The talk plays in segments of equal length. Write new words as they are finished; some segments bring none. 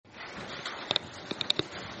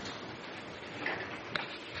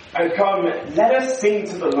Oh, come, let us sing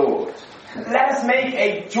to the Lord. Let us make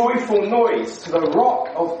a joyful noise to the rock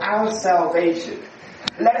of our salvation.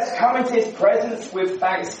 Let us come into his presence with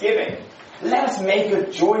thanksgiving. Let us make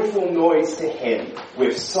a joyful noise to him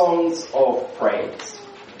with songs of praise.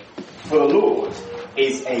 For the Lord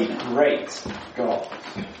is a great God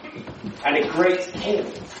and a great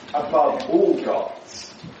King above all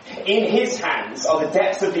gods. In his hands are the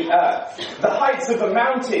depths of the earth. The heights of the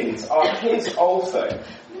mountains are his also.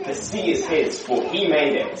 The sea is his, for he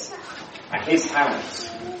made it, and his hands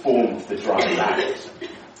formed the dry land.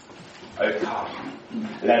 O come,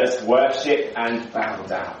 let us worship and bow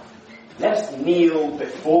down. Let us kneel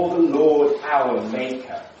before the Lord our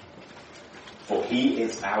Maker. For he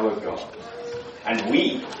is our God, and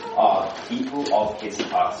we are people of his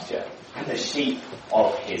pasture, and the sheep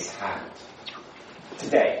of his hand.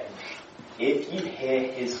 Today, if you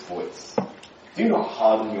hear his voice, do not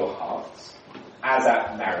harden your hearts, as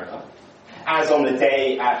at Meribah, as on the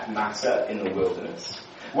day at Massah in the wilderness,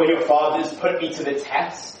 when your fathers put me to the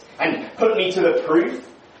test and put me to the proof,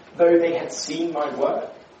 though they had seen my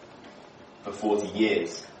work. For 40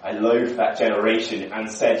 years I loathed that generation and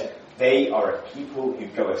said, they are a people who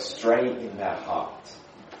go astray in their heart,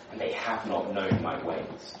 and they have not known my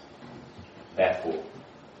ways. Therefore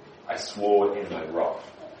I swore in my wrath,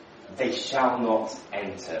 they shall not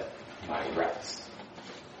enter my rest.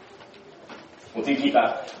 Well, do keep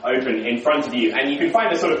that open in front of you, and you can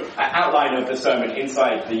find a sort of outline of the sermon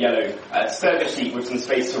inside the yellow service sheet with some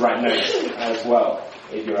space to write notes as well,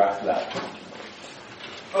 if you're after that.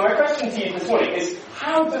 Well, my question to you this morning is,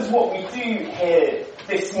 how does what we do here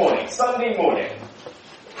this morning, Sunday morning,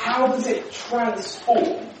 how does it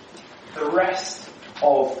transform the rest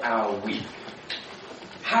of our week?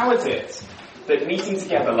 How is it that meeting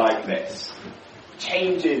together like this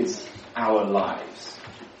changes our lives?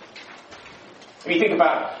 When you think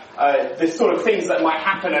about the sort of things that might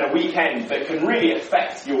happen at a weekend that can really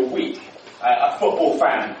affect your week, a football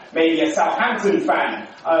fan, maybe a Southampton fan,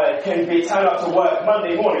 can be turned up to work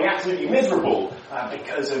Monday morning absolutely miserable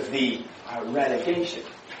because of the relegation.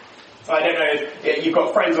 So I don't know if you've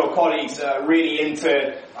got friends or colleagues really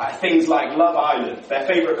into things like Love Island. Their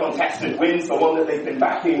favourite contestant wins, the one that they've been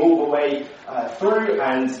backing all the way through,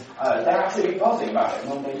 and they're absolutely buzzing about it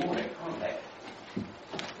Monday morning, aren't they?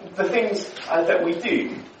 The things that we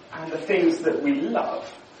do and the things that we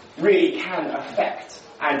love really can affect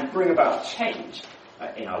and bring about change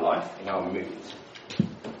in our life, in our mood.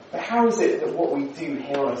 But how is it that what we do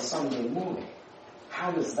here on a Sunday morning,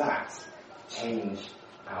 how does that change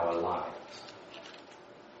our lives?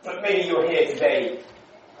 But maybe you're here today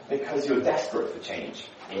because you're desperate for change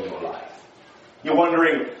in your life. You're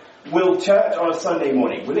wondering, will church on a Sunday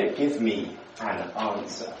morning, will it give me an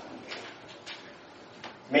answer?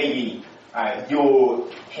 Maybe you're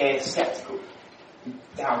here sceptical,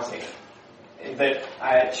 doubting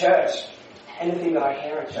that church, anything that I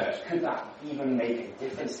hear at church, could that even make a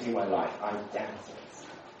difference to my life? I doubt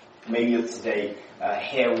it. Maybe you're today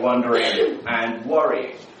here wondering and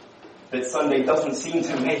worrying that Sunday doesn't seem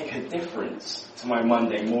to make a difference to my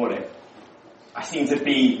Monday morning. I seem to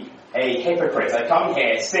be a hypocrite. I come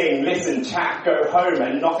here, sing, listen, chat, go home,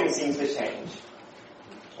 and nothing seems to change.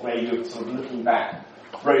 Or maybe you're sort of looking back,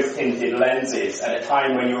 rose-tinted lenses, at a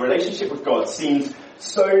time when your relationship with God seemed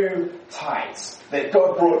so tight that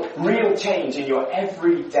God brought real change in your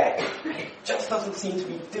everyday. It just doesn't seem to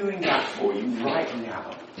be doing that for you right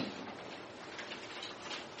now.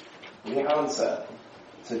 The answer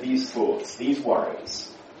to these thoughts, these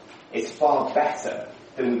worries, is far better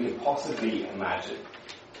than we could possibly imagine,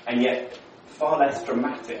 and yet far less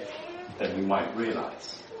dramatic than we might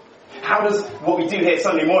realise. How does what we do here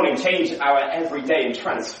Sunday morning change our everyday and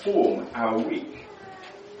transform our week?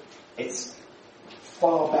 It's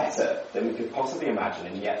far better than we could possibly imagine,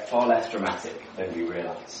 and yet far less dramatic than we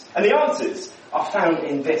realise. And the answers are found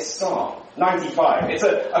in this Psalm 95. It's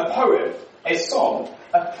a poem, a song,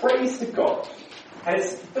 a praise to God. And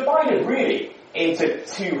it's divided really into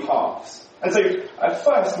two halves. And so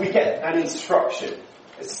first we get an instruction.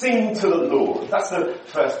 Sing to the Lord. That's the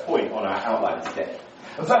first point on our outline today.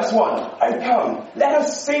 Verse 1, oh come, let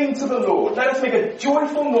us sing to the Lord. Let us make a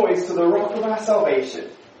joyful noise to the rock of our salvation.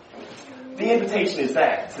 The invitation is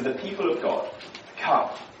there to the people of God. Come,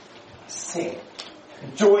 sing,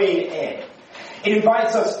 join in. It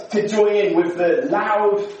invites us to join in with the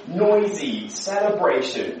loud, noisy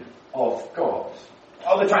celebration of God.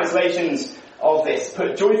 Other translations of this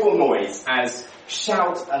put joyful noise as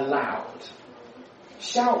shout aloud.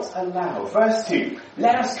 Shout aloud. Verse 2,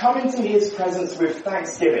 let us come into his presence with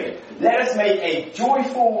thanksgiving. Let us make a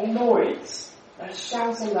joyful noise. Let us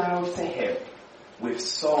shout aloud to him with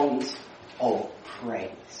songs of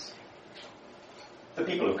praise. The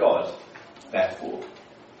people of God, therefore,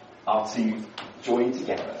 are to join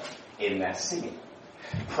together in their singing,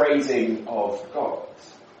 praising of God.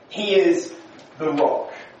 He is the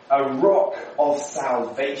rock, a rock of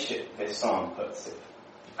salvation, this psalm puts it.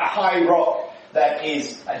 A high rock that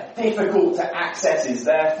is difficult to access is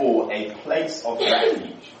therefore a place of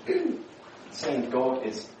refuge. Saying God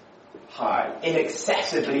is high,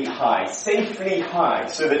 inaccessibly high, safely high,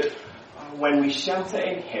 so that when we shelter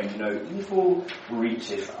in him, no evil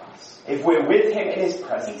reaches us. If we're with him in his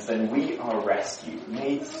presence, then we are rescued,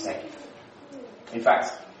 made safe. In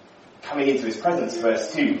fact, coming into his presence,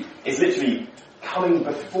 verse 2, is literally coming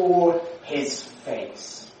before his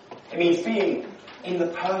face. It means being in the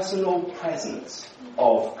personal presence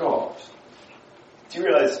of God. Do you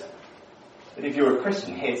realise that if you're a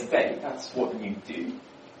Christian here today, that's what you do?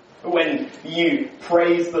 When you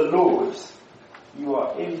praise the Lord, you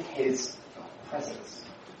are in his presence.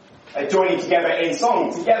 Joining together in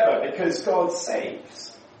song, together because God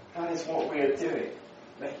saves. That is what we are doing,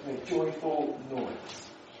 making a joyful noise.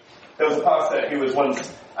 There was a pastor who was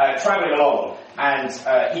once travelling along and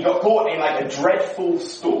he got caught in like a dreadful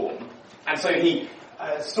storm. And so he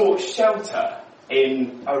sought shelter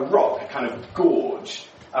in a rock, a kind of gorge,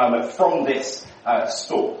 from this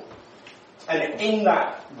storm. And in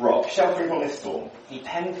that rock, sheltering from this storm, he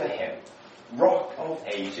penned for him, "Rock of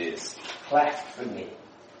ages, cleft for me.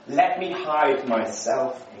 Let me hide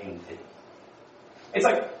myself in thee." It's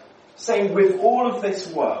like saying with all of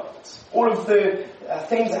this world, all of the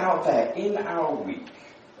things out there in our week,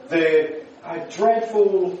 the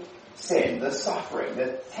dreadful sin, the suffering,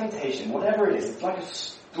 the temptation, whatever it is, it's like a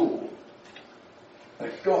storm.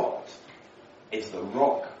 But God is the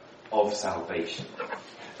rock of salvation,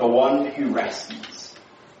 the one who rescues,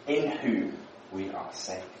 in whom we are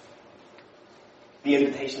safe. The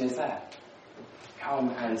invitation is there. Come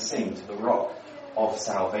and sing to the rock of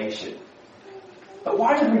salvation. But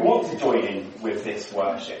why did we want to join in with this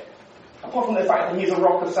worship? Apart from the fact that he's a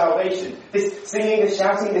rock of salvation. This singing, this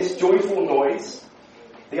shouting, this joyful noise.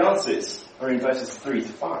 The answers are in verses 3 to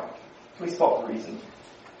 5. Can we spot the reason?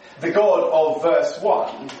 The God of verse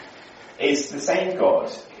 1 is the same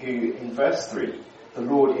God who, in verse 3, the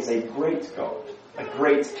Lord is a great God, a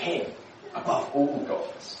great King, above all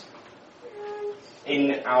gods.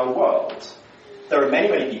 In our world, there are many,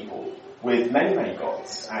 many people with many, many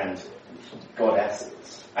gods and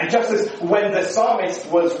goddesses. And just as when the psalmist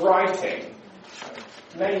was writing,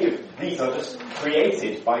 many of these are just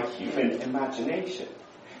created by human imagination.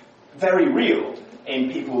 Very real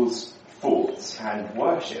in people's thoughts and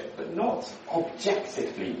worship, but not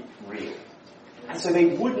objectively real. And so they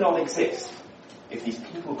would not exist if these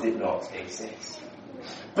people did not exist.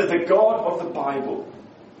 But the God of the Bible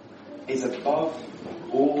is above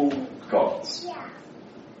all gods.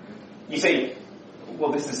 You say,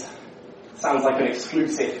 well, sounds like an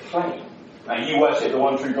exclusive claim. You worship the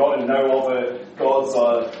one true God and no other gods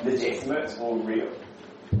are legitimate or real.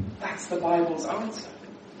 That's the Bible's answer.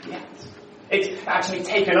 Yet. It's actually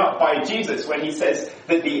taken up by Jesus when he says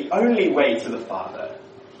that the only way to the Father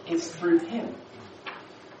is through him.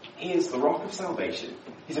 He is the rock of salvation.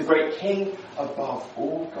 He's a great king above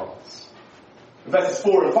all gods. In verses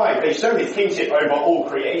 4 and 5, they show his kingship over all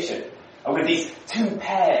creation. And with these two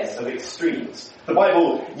pairs of extremes. The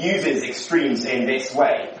Bible uses extremes in this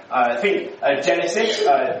way. Think Genesis,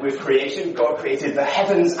 with creation, God created the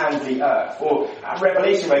heavens and the earth. Or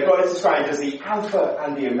Revelation, where God is described as the Alpha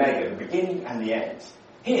and the Omega, the beginning and the end.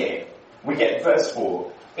 Here, we get verse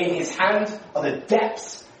 4. In his hand are the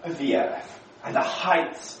depths of the earth, and the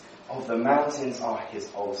heights of the mountains are his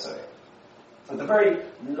also. At the very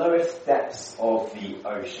lowest depths of the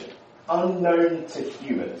ocean, unknown to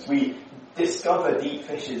humans. We discover deep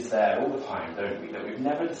fishes there all the time, don't we, that we've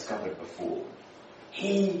never discovered before.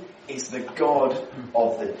 He is the God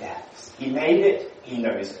of the depths. He made it, he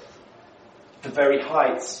knows it. The very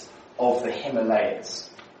heights of the Himalayas,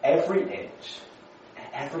 every inch, and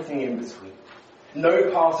everything in between. No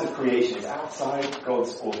part of creation is outside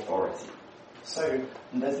God's authority. So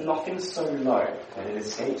there's nothing so low that it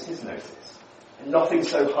escapes his notice, and nothing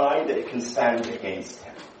so high that it can stand against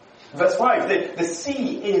him. Verse 5, the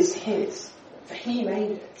sea is his, for he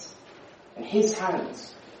made it, and his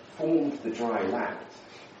hands formed the dry land.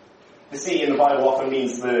 The sea in the Bible often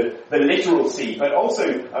means the literal sea, but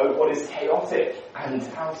also what is chaotic and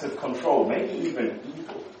out of control, maybe even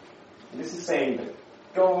evil. And this is saying that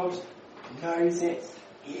God knows it,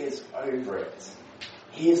 he is over it.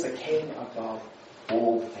 He is the king above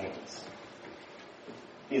all things.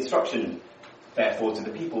 The instruction, therefore, to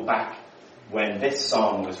the people back when this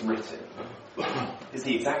psalm was written is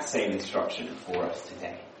the exact same instruction for us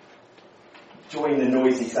today. Join the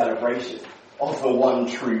noisy celebration of the one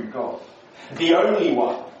true God, the only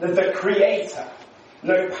one, the Creator.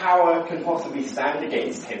 No power can possibly stand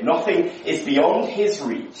against him. Nothing is beyond his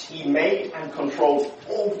reach. He made and controls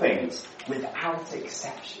all things without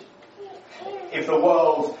exception. If the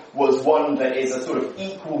world was one that is a sort of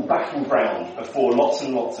equal battleground before lots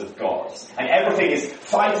and lots of gods, and everything is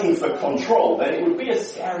fighting for control, then it would be a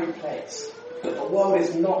scary place. But the world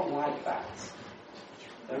is not like that.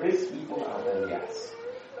 There is evil out there, yes,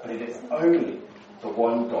 but it is only the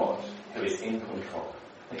one God who is in control,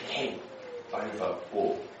 the King over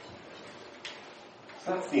all.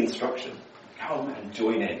 So that's the instruction. Come and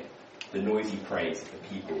join in the noisy praise of the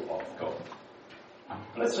people of God.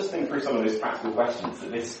 Let's just think through some of those practical questions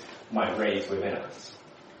that this might raise within us.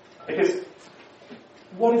 Because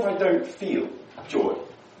what if I don't feel joy?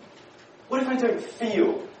 What if I don't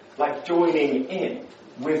feel like joining in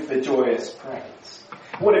with the joyous praise?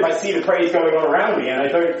 What if I see the praise going on around me and I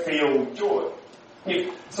don't feel joy?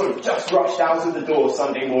 You've sort of just rushed out of the door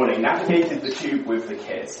Sunday morning, navigated the tube with the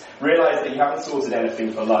kids, realised that you haven't sorted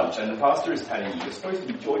anything for lunch, and the pastor is telling you, you're supposed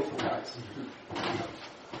to be joyful, guys.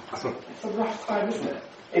 It's a rough time, isn't it?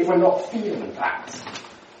 If we're not feeling that.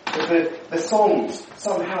 If the songs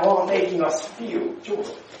somehow aren't making us feel joy.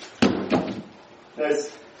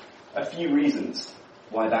 There's a few reasons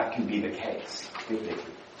why that can be the case,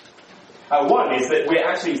 biblically. One is that we're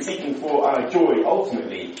actually seeking for our joy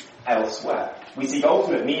ultimately elsewhere. We seek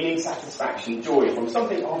ultimate meaning, satisfaction, joy from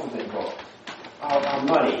something other than God. Our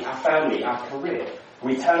money, our family, our career.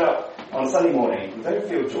 We turn up on Sunday morning, we don't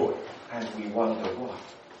feel joy, and we wonder why.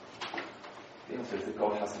 The answer is that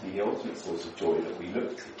God has to be the ultimate source of joy that we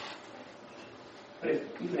look to. But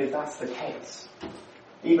even if that's the case,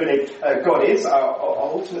 even if God is our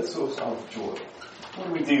ultimate source of joy, what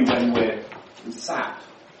do we do when we're sad?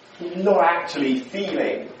 Not actually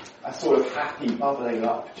feeling a sort of happy, bubbling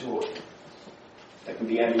up joy. There can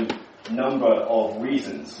be any number of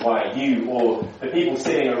reasons why you or the people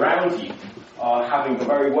sitting around you are having the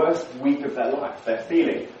very worst week of their life. They're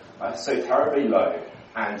feeling so terribly low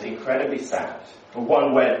and incredibly sad. Or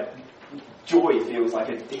one where joy feels like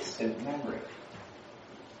a distant memory.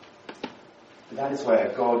 But that is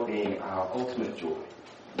where God, being our ultimate joy,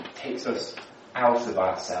 takes us out of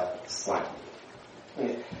ourselves slightly.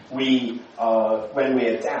 We are, when we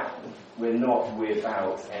are down, we're not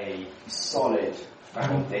without a solid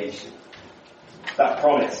foundation. That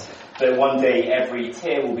promise that one day every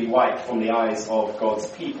tear will be wiped from the eyes of God's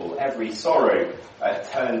people, every sorrow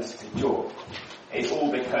turned to joy. It's all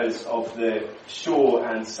because of the sure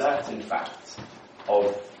and certain fact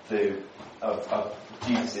of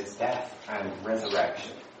Jesus' death and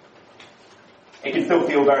resurrection. It can still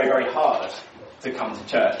feel very, very hard to come to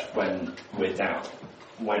church when we're down,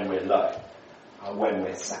 when we're low, when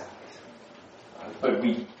we're sad. But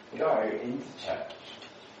we go into church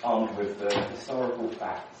armed with the historical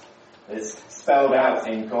fact that's spelled out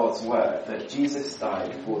in God's word that Jesus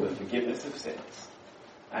died for the forgiveness of sins,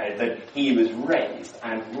 that he was raised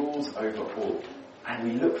and rules over all,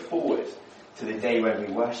 and we look forward to the day when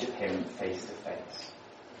we worship him face to face.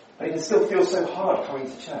 But it can still feel so hard coming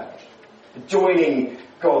to church, joining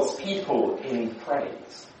God's people in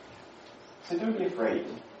praise. So don't be afraid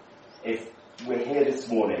if we're here this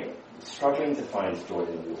morning struggling to find joy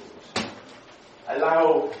in the Lord.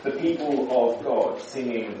 Allow the people of God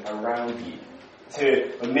singing around you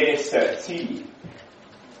to minister to you.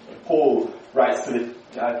 Paul writes to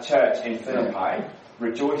the church in Philippi,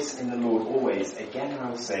 rejoice in the Lord always. Again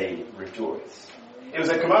I'll say rejoice. It was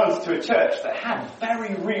a command to a church that had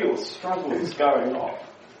very real struggles going on.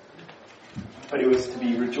 But it was to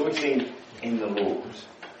be rejoicing in the Lord.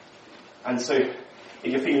 And so,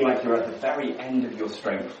 if you're feeling like you're at the very end of your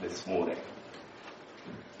strength this morning,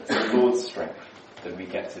 it's the Lord's strength that we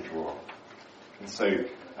get to draw on. And so,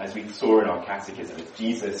 as we saw in our catechism, it's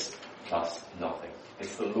Jesus plus nothing.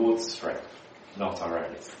 It's the Lord's strength, not our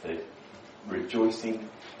own. It's the rejoicing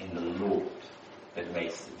in the Lord that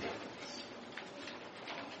makes the difference.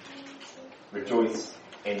 Rejoice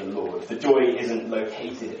in the Lord. The joy isn't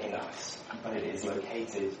located in us, but it is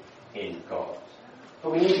located in God.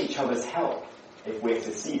 But we need each other's help if we're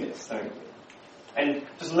to see this, don't we? And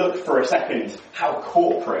just look for a second how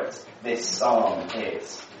corporate this psalm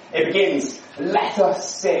is. It begins, let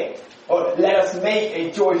us sing, or let us make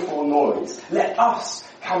a joyful noise. Let us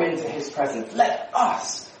come into his presence. Let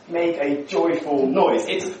us make a joyful noise.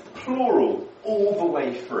 It's plural all the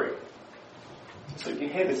way through. So you're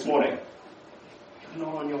here this morning, you're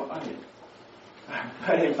not on your own.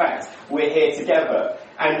 But in fact, we're here together,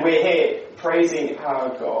 and we're here praising our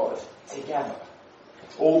God together.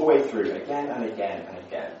 All the way through, again and again and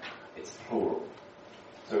again. It's plural.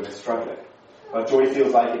 So we're struggling. Our joy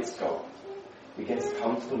feels like it's gone. We get to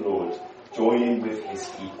come to the Lord, join in with his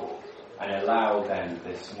people, and allow them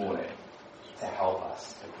this morning to help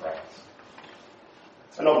us to praise.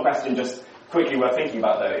 Another question just quickly we're thinking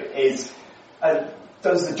about though is,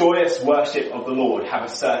 does the joyous worship of the Lord have a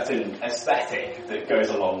certain aesthetic that goes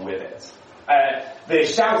along with it? The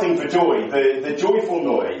shouting for joy, the joyful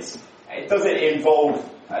noise, does it involve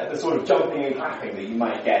the sort of jumping and clapping that you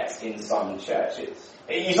might get in some churches?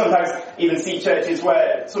 You sometimes even see churches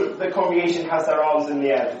where sort of the congregation has their arms in the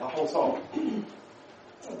air for the whole song.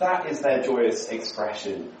 That is their joyous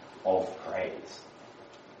expression of praise.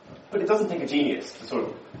 But it doesn't take a genius to sort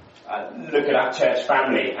of look at our church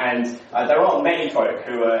family, and there aren't many folk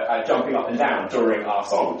who are jumping up and down during our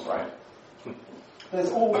songs, right?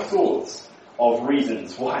 There's all sorts of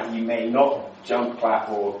reasons why you may not jump, clap,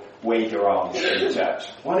 or wave your arms in the church.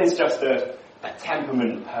 One is just a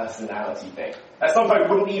temperament, personality thing. Some folk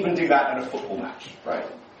wouldn't even do that at a football match, right?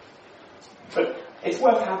 But it's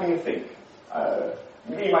worth having a think.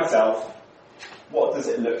 Me, myself, what does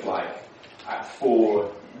it look like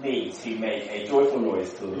for me to make a joyful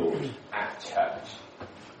noise to the Lord at church?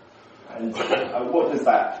 And what does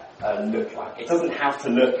that look like? It doesn't have to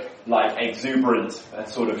look like exuberant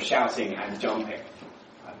sort of shouting and jumping.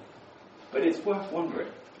 But it's worth wondering,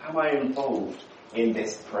 am I involved in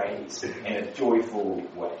this praise in a joyful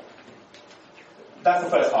way? That's the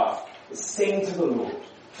first half. Sing to the Lord,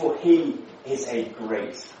 for he is a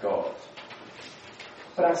great God.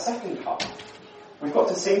 But our second half, we've got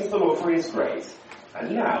to sing to the Lord for he is great,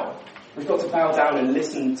 and now we've got to bow down and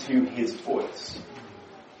listen to his voice.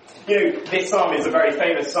 You know, this psalm is a very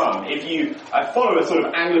famous psalm. If you follow a sort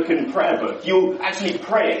of Anglican prayer book, you'll actually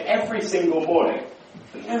pray it every single morning.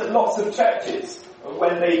 But you know that lots of churches,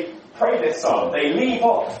 when they pray this psalm, they leave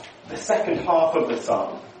off the second half of the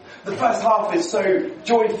psalm. The first half is so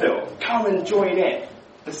joy-filled. Come and join in.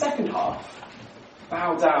 The second half,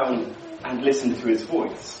 bow down and listen to his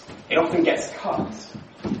voice. It often gets cut.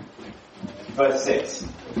 Verse 6.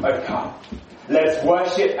 Oh, come. Let us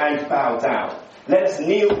worship and bow down. Let us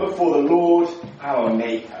kneel before the Lord our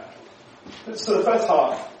Maker. So the first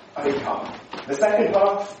half, oh, come. The second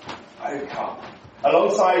half, oh, come.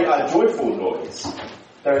 Alongside our joyful noise,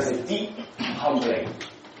 there is a deep, humbling,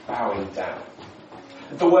 bowing down.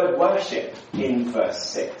 The word worship in verse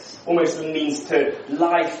 6 almost means to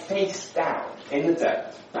lie face down in the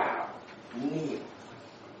dirt, bow, kneel.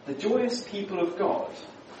 The joyous people of God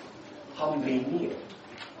humbly kneel.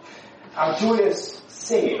 Our joyous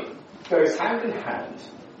singing goes hand in hand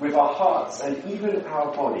with our hearts and even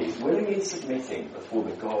our bodies willingly submitting before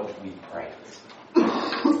the God we praise.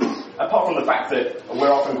 Apart from the fact that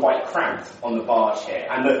we're often quite cramped on the barge here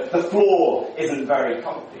and the floor isn't very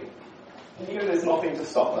comfy, you know there's nothing to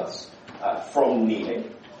stop us from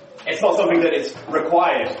kneeling. It's not something that is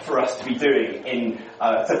required for us to be doing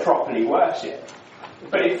to properly worship.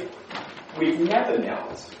 But if we've never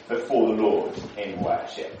knelt before the Lord in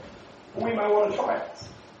worship, we might want to try it.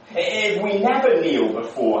 If we never kneel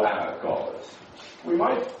before our God, we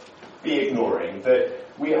might be ignoring that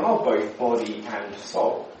we are both body and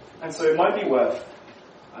soul. And so it might be worth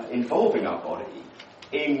involving our body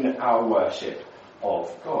in our worship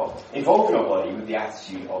of God. Involving our body with the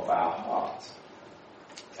attitude of our heart.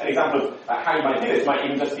 An example of how you might do this might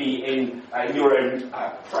even just be in your own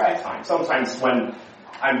prayer time. Sometimes when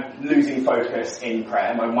I'm losing focus in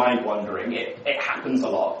prayer, my mind wandering, it happens a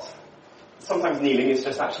lot. Sometimes kneeling is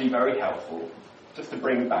just actually very helpful, just to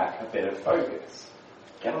bring back a bit of focus.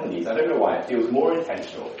 Get on the knees. I don't know why. It feels more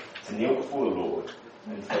intentional to kneel before the Lord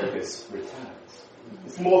and focus returns.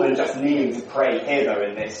 It's more than just kneeling to pray here, though,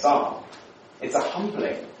 in this psalm. It's a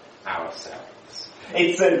humbling ourselves.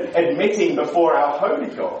 It's an admitting before our holy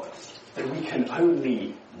God that we can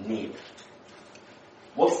only kneel.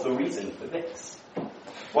 What's the reason for this?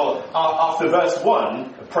 Well, after verse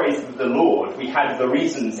 1, praise the Lord, we had the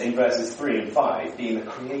reasons in verses 3 and 5, being the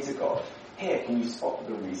Creator God. Here, can you spot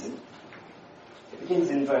the reason? It begins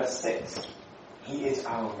in verse 6. He is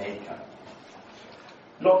our Maker.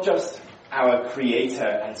 Not just our Creator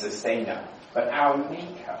and Sustainer, but our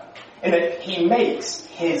Maker. In that He makes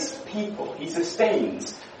His people. He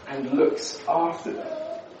sustains and looks after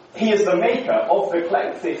them. He is the Maker of the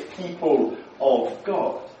collective people of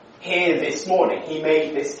God. Here this morning, He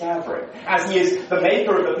made this gathering. As He is the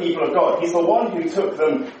maker of the people of God, He's the one who took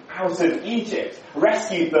them out of Egypt,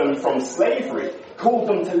 rescued them from slavery, called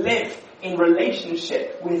them to live in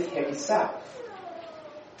relationship with Himself.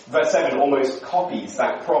 Verse 7 almost copies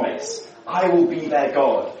that promise I will be their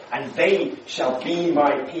God, and they shall be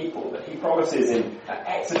my people, that he promises in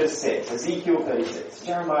Exodus 6, Ezekiel 36,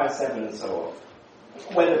 Jeremiah 7, and so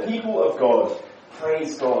on. When the people of God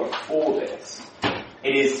praise God for this,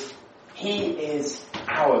 it is, he is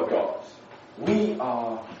our God. We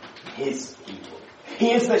are his people.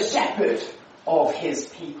 He is the shepherd of his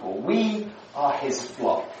people. We are his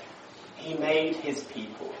flock. He made his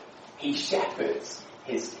people. He shepherds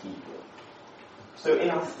his people. So in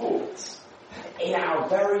our thoughts, in our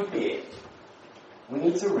very being, we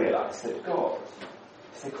need to realize that God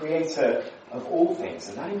is the creator of all things,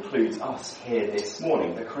 and that includes us here this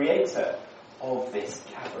morning, the creator of this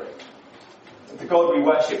gathering. The God we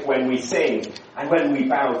worship when we sing and when we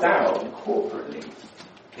bow down corporately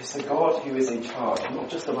is the God who is in charge, not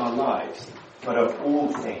just of our lives, but of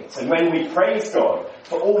all things. And when we praise God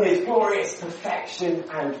for all his glorious perfection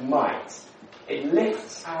and might, it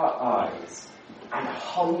lifts our eyes and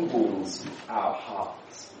humbles our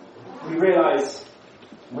hearts. We realize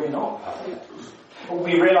we're not perfect.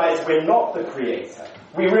 We realize we're not the creator.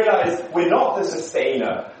 We realize we're not the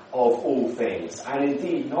sustainer of all things, and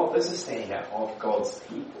indeed not the sustainer of God's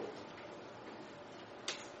people.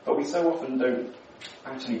 But we so often don't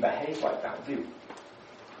actually behave like that, do we?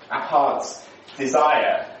 Our hearts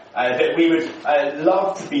desire that we would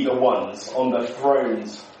love to be the ones on the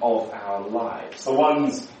thrones of our lives, the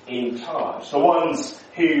ones in charge, the ones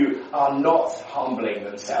who are not humbling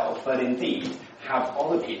themselves, but indeed have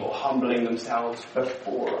other people humbling themselves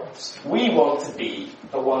before us. We want to be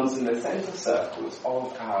the ones in the centre circles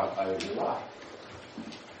of our own life.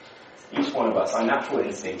 Each one of us, our natural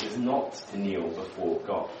instinct is not to kneel before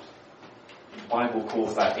God. The Bible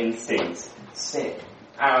calls that instinct sin.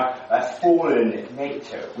 Our fallen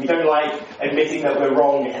nature. We don't like admitting that we're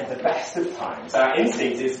wrong at the best of times. Our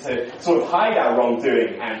instinct is to sort of hide our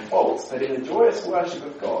wrongdoing and faults, but in the joyous worship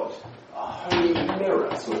of God, a holy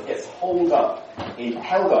mirror sort of gets held up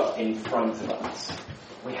in front of us.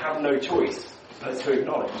 We have no choice but to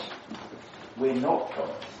acknowledge we're not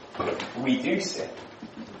God. We do sin,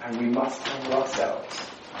 and we must humble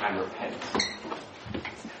ourselves and repent.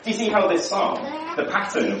 Do you see how this psalm, the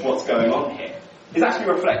pattern of what's going on here, is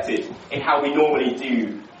actually reflected in how we normally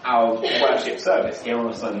do our worship service here on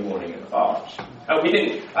a Sunday morning at the Barge? We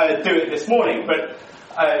didn't do it this morning, but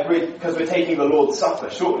because we're taking the Lord's Supper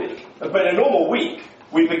shortly. But a normal week,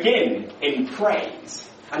 we begin in praise,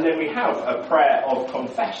 and then we have a prayer of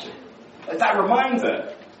confession. That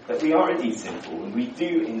reminder that we are indeed sinful, and we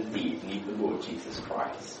do indeed need the Lord Jesus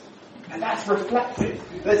Christ. And that's reflected,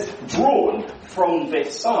 that's drawn from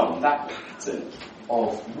this psalm, that pattern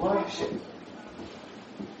of worship.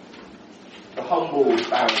 The humble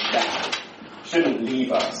bowing down shouldn't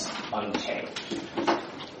leave us unchanged.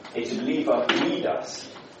 It should lead us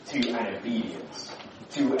to an obedience,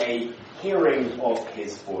 to a hearing of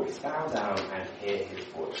his voice. Bow down and hear his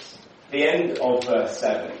voice. The end of verse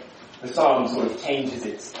 7, the psalm sort of changes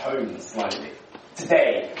its tone slightly.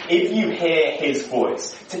 Today, if you hear his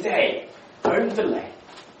voice, today, don't delay.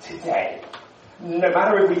 Today, no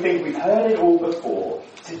matter if we think we've heard it all before,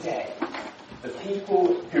 today, the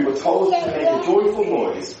people who were told to make a joyful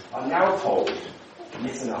noise are now told,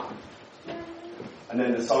 listen up. And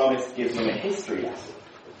then the psalmist gives them a history lesson.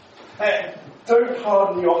 Don't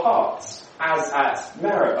harden your hearts, as at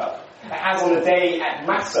Meribah, as on the day at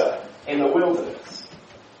Massah in the wilderness.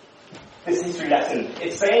 This history lesson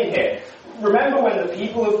is saying here, remember when the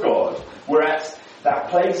people of God were at that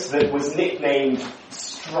place that was nicknamed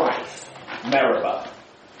Strife, Meribah.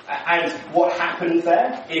 And what happened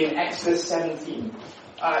there in Exodus 17?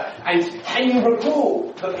 And can you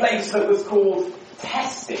recall the place that was called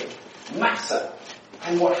Testing, Massah?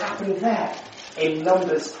 And what happened there in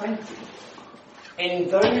Numbers 20? In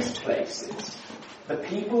those places, the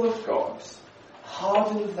people of God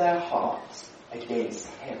hardened their hearts against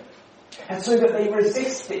him. And so that they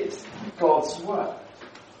resisted God's word.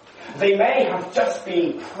 They may have just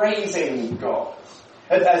been praising God,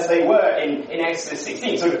 as they were in Exodus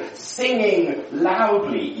 16, sort of singing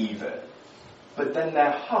loudly even. But then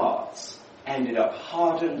their hearts ended up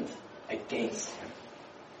hardened against him,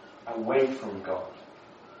 away from God.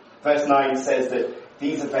 Verse 9 says that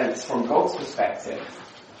these events, from God's perspective,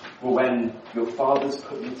 were when your fathers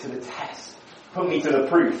put me to the test, put me to the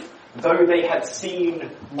proof, though they had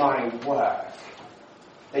seen my work.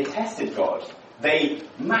 They tested God. They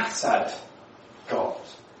massacred God.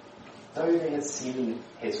 Though they had seen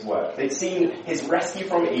his work. They'd seen his rescue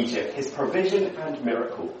from Egypt, his provision and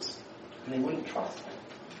miracles. And they wouldn't trust him.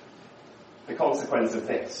 The consequence of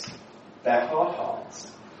this, their hard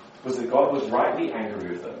hearts, was that God was rightly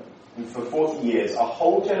angry with them. And for 40 years, a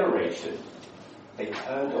whole generation they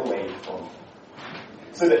turned away from him.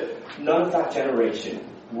 So that none of that generation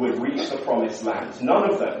would reach the promised land. None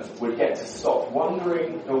of them would get to stop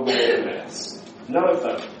wandering the wilderness. None of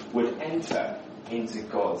them would enter into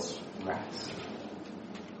God's rest.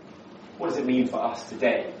 What does it mean for us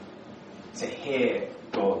today to hear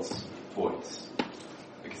God's voice?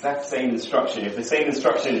 Because that's the same instruction. If the same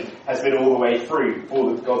instruction has been all the way through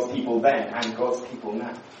for God's people then and God's people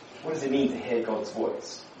now, what does it mean to hear God's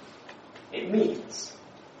voice? It means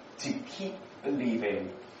to keep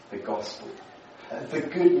believing the gospel, the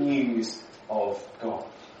good news of God.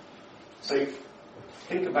 So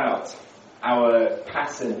think about our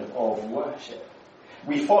pattern of worship.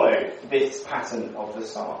 We follow this pattern of the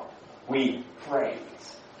psalm. We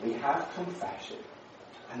praise, we have confession,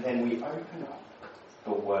 and then we open up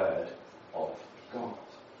the word of God.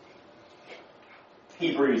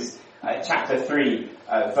 Hebrews chapter 3,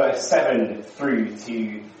 verse 7 through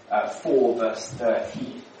to 4, verse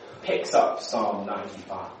 13, picks up Psalm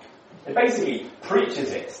 95. It basically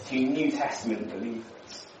preaches it to New Testament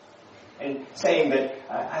believers, and saying that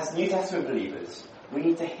as New Testament believers, we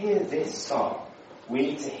need to hear this psalm. We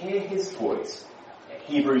need to hear his voice.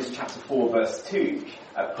 Hebrews chapter 4, verse 2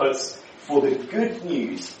 puts, "For the good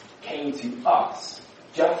news came to us,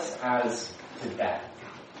 just as to them."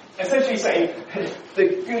 Essentially saying the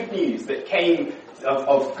good news that came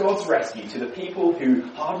of God's rescue to the people who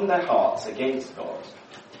hardened their hearts against God,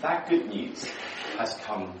 that good news has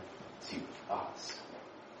come to us.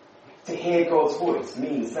 To hear God's voice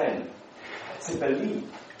means then to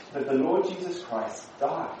believe that the Lord Jesus Christ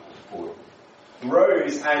died for you,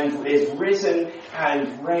 rose and is risen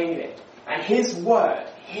and reigning, and his word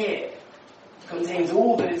here contains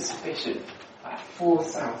all that is sufficient for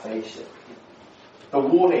salvation. The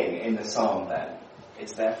warning in the psalm then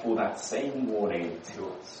is therefore that same warning to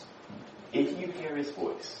us. If you hear his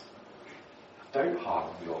voice, don't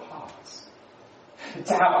harden your hearts.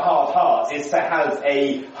 To have a hard heart is to have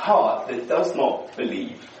a heart that does not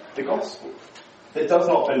believe the gospel, that does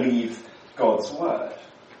not believe God's word.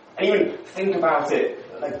 And even think about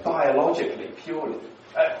it like biologically, purely.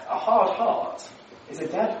 A hard heart is a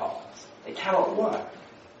dead heart. It cannot work.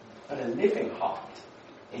 But a living heart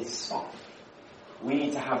is soft. We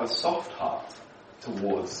need to have a soft heart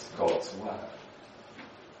towards God's word.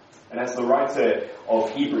 And as the writer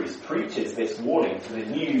of Hebrews preaches this warning to the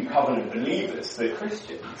new covenant believers, the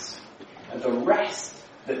Christians, and the rest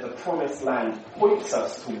that the promised land points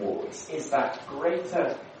us towards is that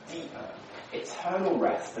greater, deeper, eternal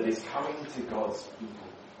rest that is coming to God's people.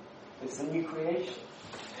 It's a new creation.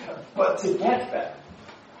 But to get there,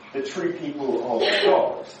 the true people of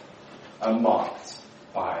God are marked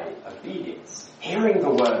by obedience, hearing the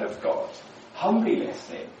word of God, humbly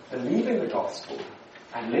listening, believing the gospel,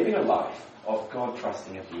 and living a life of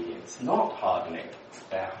God-trusting obedience, not hardening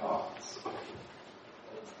their hearts.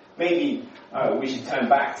 Maybe we should turn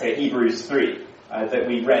back to Hebrews 3 that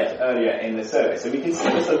we read earlier in the service, and we can see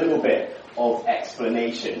just a little bit of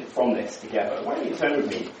explanation from this together. Why don't you turn with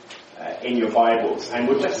me in your Bibles, and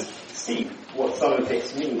we'll just see what some of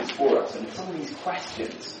this means for us, and some of these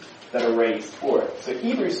questions that are raised for it. So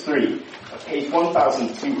Hebrews 3, page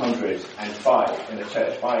 1205 in the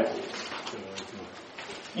Church Bible.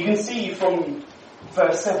 You can see from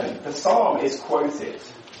verse 7, the psalm is quoted,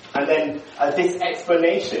 and then this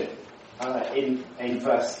explanation in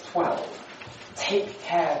verse 12. Take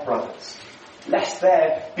care, brothers, lest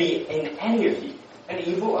there be in any of you an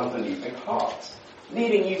evil, unbelieving heart,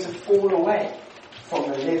 leading you to fall away from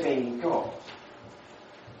the living God.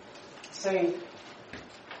 Saying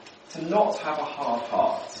to not have a hard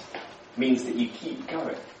heart means that you keep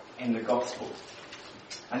going in the gospel.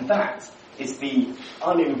 And that is the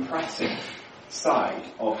unimpressive side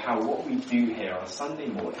of how what we do here on a Sunday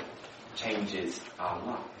morning changes our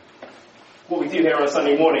life. What we do here on a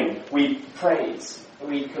Sunday morning, we praise,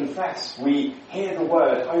 we confess, we hear the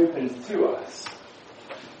word opened to us,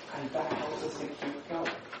 and that helps us to keep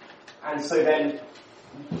going. And so then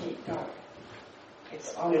we keep going.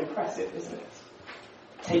 It's unimpressive, isn't it?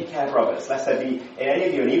 Take care, brothers, lest there be in any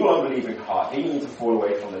of you an evil, unbelieving heart, leading you to fall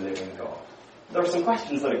away from the living God. There are some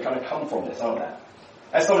questions that are going to come from this, aren't there?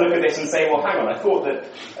 Let's have a look at this and say, well, hang on, I thought that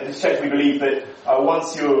at this church we believe that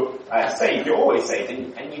once you're saved, you're always saved,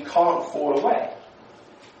 and you can't fall away.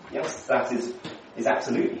 Yes, that is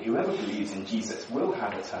absolutely. Whoever believes in Jesus will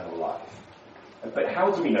have eternal life. But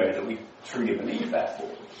how do we know that we truly believe,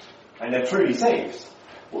 therefore, and they're truly saved?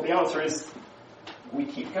 Well, the answer is we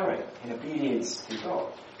keep going in obedience to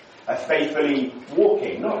God. Faithfully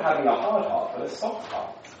walking, not having a hard heart, but a soft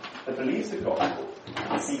heart that believes the gospel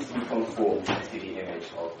and seeks to be conformed to the image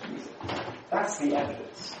of Jesus. That's the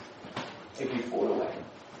evidence. if we fall away.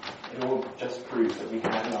 It all just proves that we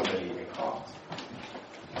have an unbelieving heart.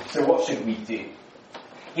 So what should we do?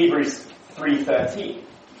 Hebrews 3:13.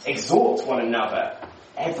 Exhort one another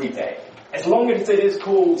every day, as long as it is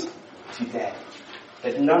called today,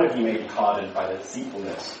 that none of you may be hardened by the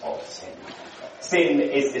deceitfulness of sin. Sin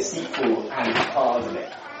is deceitful and hardening.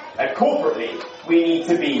 Corporately, we need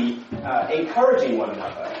to be encouraging one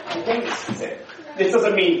another against sin. This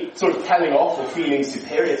doesn't mean sort of telling off or feeling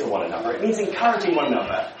superior to one another. It means encouraging one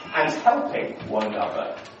another and helping one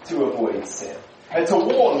another to avoid sin. And to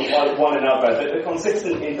warn one another that the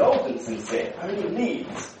consistent indulgence in sin only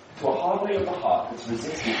leads to a hardening of the heart that's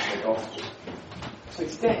resistant to the gospel. So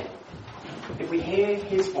today, if we hear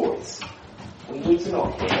his voice, we need to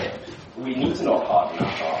not hear it. We need to not harden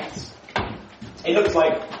our hearts. It looks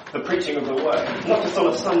like the preaching of the word, not just on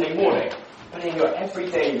a Sunday morning, but in your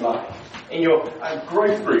everyday life, in your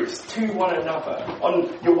growth groups to one another,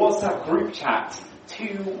 on your WhatsApp group chat to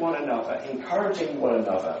one another, encouraging one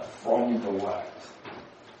another from the word.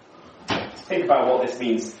 Think about what this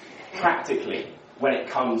means practically when it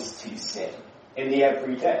comes to sin in the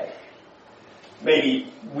everyday.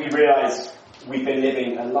 Maybe we realise we've been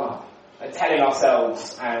living a lie, telling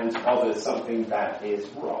ourselves and others something that is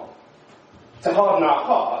wrong. To harden our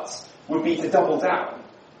hearts would be to double down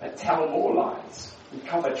and tell more lies and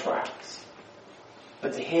cover tracks.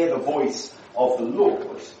 But to hear the voice of the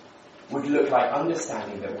Lord would look like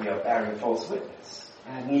understanding that we are bearing false witness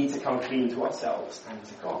and need to come clean to ourselves and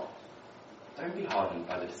to God. Don't be hardened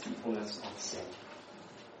by the deceitfulness of sin.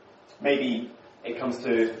 Maybe it comes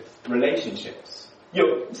to relationships.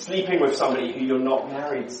 You're sleeping with somebody who you're not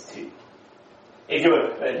married to. If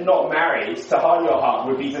you're not married, to harden your heart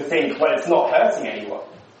would be to think, well, it's not hurting anyone.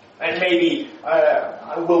 And maybe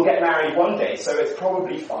we'll get married one day, so it's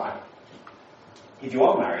probably fine. If you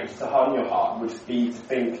are married, to harden your heart would be to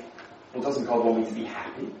think, well, doesn't God want me to be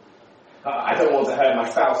happy? I don't want to hurt my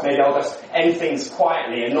spouse. Maybe I'll just end things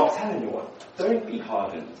quietly and not tell anyone. Don't be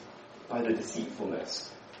hardened by the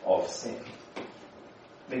deceitfulness of sin.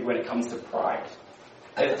 Maybe when it comes to pride,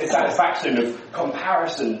 the dissatisfaction of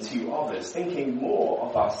comparison to others, thinking more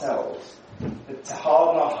of ourselves. To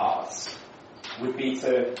harden our hearts would be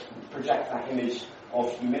to project that image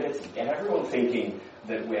of humility, get everyone thinking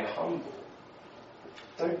that we're humble.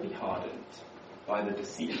 Don't be hardened by the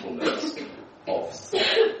deceitfulness of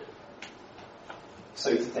sin.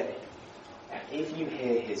 So today, if you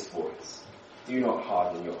hear his voice, do not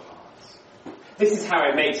harden your hearts. This is how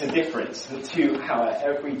it makes a difference to our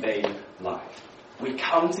everyday life. We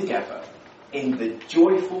come together in the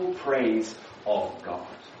joyful praise of God.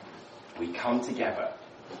 We come together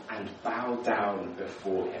and bow down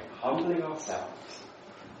before him, humbling ourselves,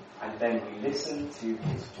 and then we listen to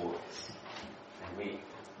his voice. And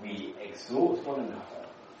we exhort one another,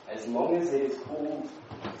 as long as it is called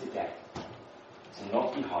today, to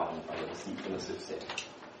not be hardened by the deceitfulness of sin,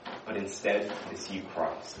 but instead to pursue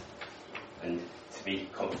Christ and to be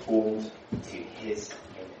conformed to his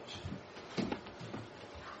image.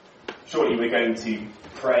 Shortly we're going to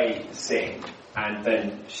pray, sing, and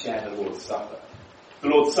then share the Lord's Supper. The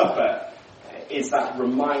Lord's Supper is that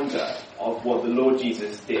reminder of what the Lord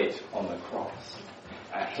Jesus did on the cross.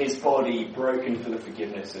 His body broken for the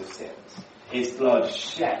forgiveness of sins. His blood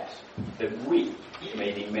shed that we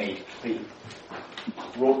may be made clean.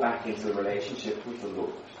 Brought back into the relationship with the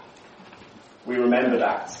Lord. We remember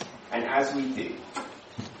that, and as we do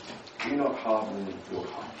not harden your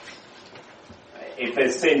hearts. If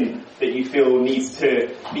there's sin that you feel needs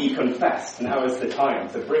to be confessed, now is the time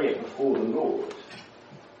to bring it before the Lord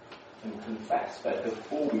and confess. But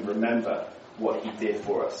before we remember what he did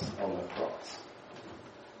for us on the cross.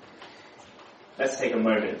 Let's take a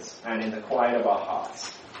moment and in the quiet of our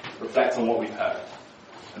hearts, reflect on what we've heard,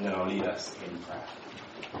 and then I'll lead us in prayer.